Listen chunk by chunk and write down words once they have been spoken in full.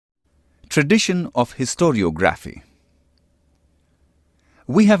Tradition of historiography.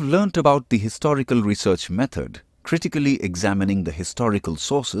 We have learnt about the historical research method, critically examining the historical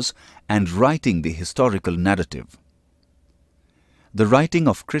sources and writing the historical narrative. The writing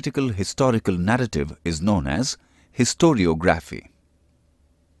of critical historical narrative is known as historiography.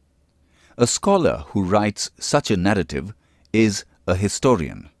 A scholar who writes such a narrative is a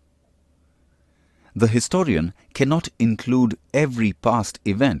historian. The historian cannot include every past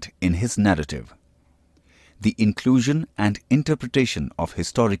event in his narrative. The inclusion and interpretation of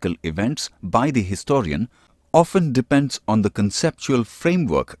historical events by the historian often depends on the conceptual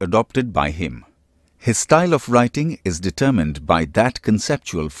framework adopted by him. His style of writing is determined by that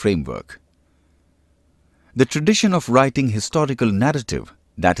conceptual framework. The tradition of writing historical narrative,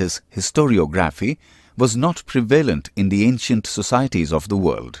 that is, historiography, was not prevalent in the ancient societies of the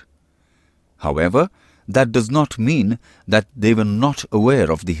world. However, that does not mean that they were not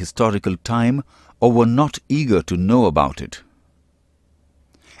aware of the historical time or were not eager to know about it.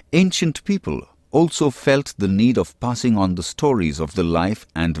 Ancient people also felt the need of passing on the stories of the life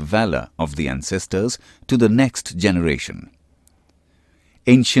and valor of the ancestors to the next generation.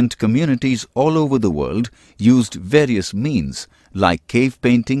 Ancient communities all over the world used various means like cave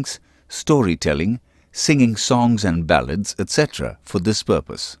paintings, storytelling, singing songs and ballads, etc. for this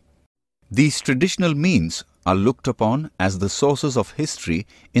purpose. These traditional means are looked upon as the sources of history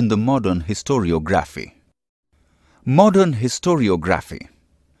in the modern historiography. Modern historiography.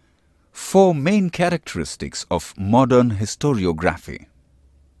 4 main characteristics of modern historiography.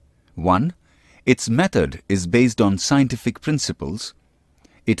 1. Its method is based on scientific principles.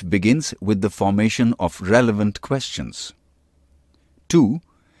 It begins with the formation of relevant questions. 2.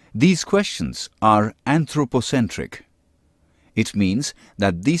 These questions are anthropocentric. It means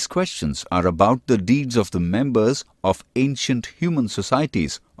that these questions are about the deeds of the members of ancient human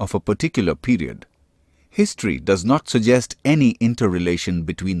societies of a particular period. History does not suggest any interrelation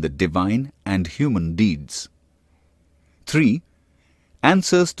between the divine and human deeds. 3.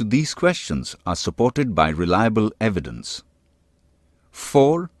 Answers to these questions are supported by reliable evidence.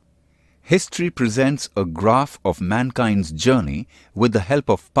 4. History presents a graph of mankind's journey with the help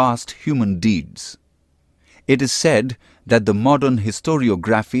of past human deeds. It is said that the modern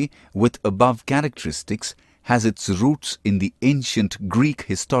historiography with above characteristics has its roots in the ancient Greek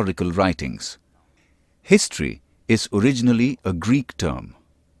historical writings. History is originally a Greek term.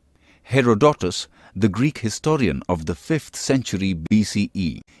 Herodotus, the Greek historian of the 5th century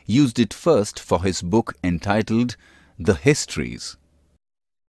BCE, used it first for his book entitled The Histories.